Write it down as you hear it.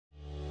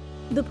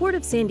The Port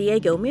of San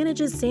Diego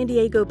manages San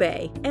Diego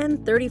Bay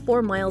and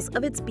 34 miles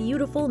of its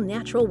beautiful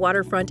natural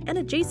waterfront and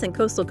adjacent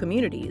coastal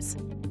communities.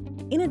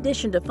 In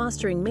addition to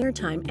fostering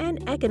maritime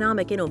and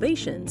economic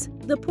innovations,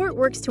 the port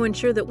works to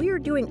ensure that we are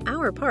doing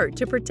our part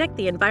to protect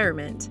the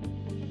environment.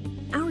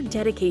 Our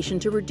dedication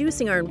to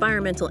reducing our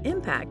environmental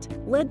impact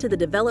led to the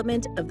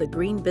development of the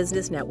Green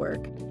Business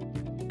Network.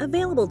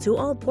 Available to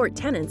all port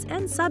tenants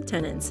and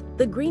subtenants,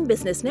 the Green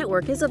Business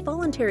Network is a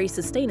voluntary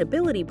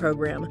sustainability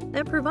program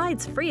that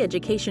provides free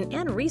education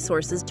and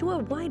resources to a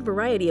wide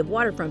variety of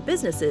waterfront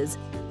businesses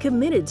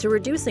committed to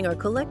reducing our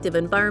collective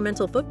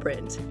environmental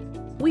footprint.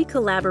 We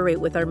collaborate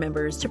with our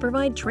members to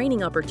provide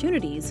training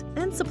opportunities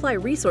and supply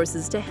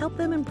resources to help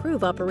them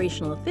improve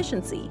operational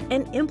efficiency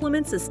and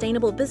implement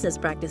sustainable business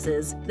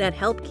practices that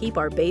help keep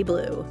our bay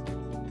blue.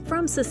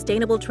 From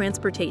sustainable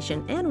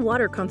transportation and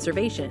water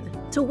conservation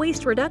to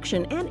waste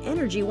reduction and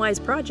energy-wise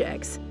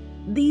projects,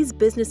 these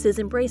businesses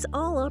embrace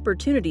all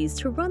opportunities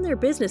to run their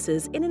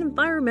businesses in an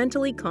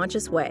environmentally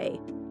conscious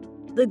way.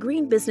 The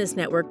Green Business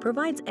Network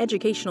provides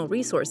educational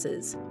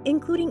resources,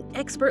 including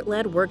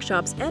expert-led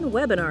workshops and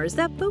webinars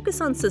that focus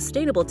on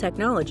sustainable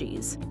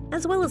technologies,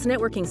 as well as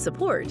networking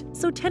support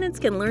so tenants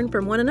can learn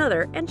from one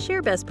another and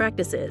share best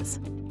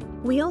practices.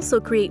 We also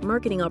create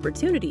marketing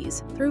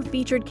opportunities through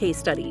featured case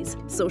studies,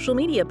 social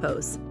media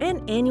posts,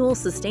 and annual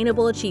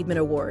Sustainable Achievement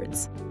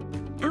Awards.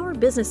 Our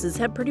businesses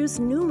have produced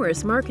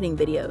numerous marketing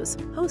videos,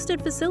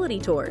 hosted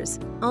facility tours,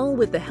 all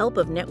with the help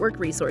of network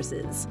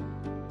resources.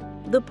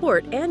 The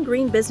Port and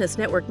Green Business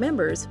Network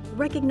members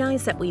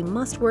recognize that we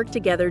must work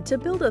together to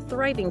build a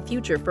thriving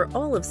future for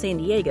all of San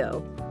Diego,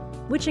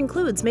 which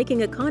includes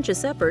making a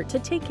conscious effort to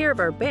take care of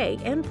our bay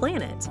and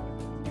planet.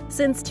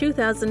 Since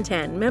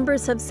 2010,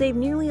 members have saved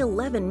nearly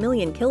 11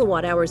 million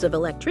kilowatt-hours of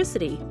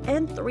electricity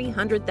and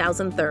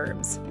 300,000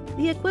 therms,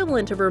 the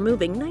equivalent of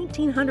removing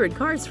 1,900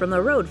 cars from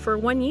the road for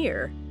 1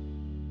 year.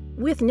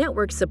 With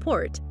network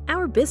support,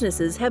 our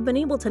businesses have been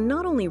able to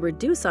not only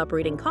reduce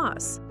operating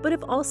costs, but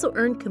have also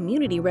earned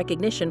community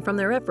recognition from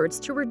their efforts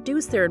to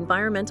reduce their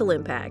environmental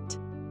impact.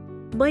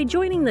 By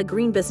joining the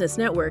Green Business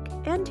Network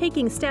and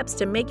taking steps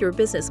to make your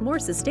business more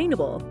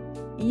sustainable,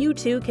 you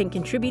too can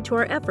contribute to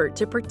our effort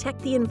to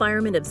protect the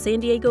environment of San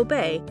Diego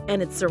Bay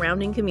and its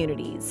surrounding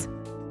communities.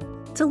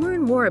 To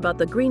learn more about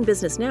the Green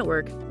Business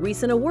Network,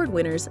 recent award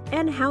winners,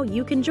 and how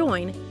you can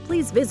join,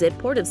 please visit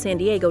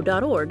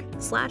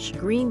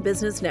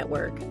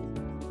portofsandiego.org/greenbusinessnetwork.